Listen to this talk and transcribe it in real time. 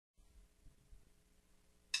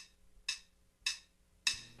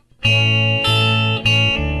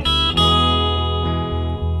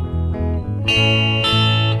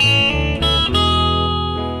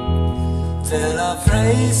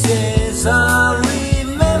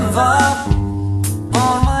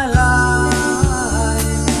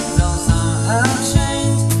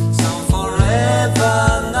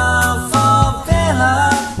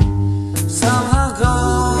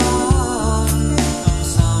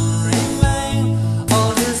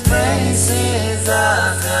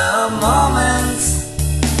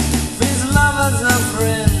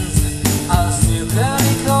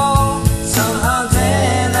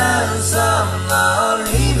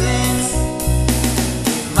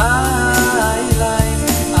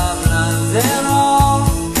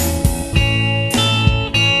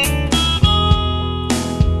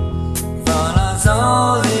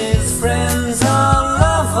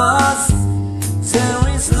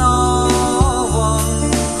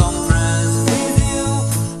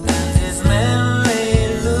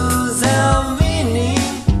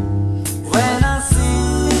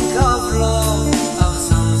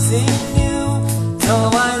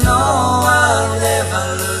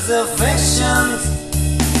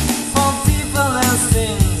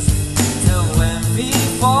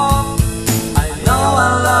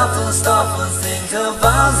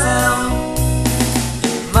1,000,000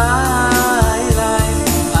 in my life.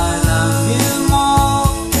 I love you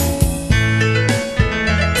more.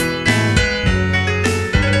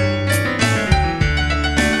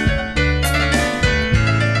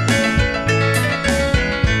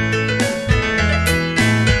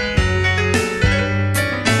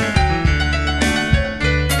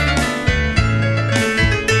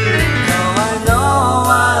 Though I know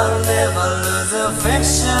I'll never lose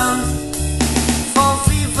affection for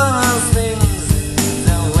frivolous things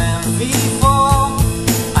that went before.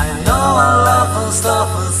 I know our love will stop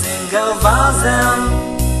a single thousand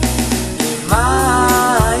in my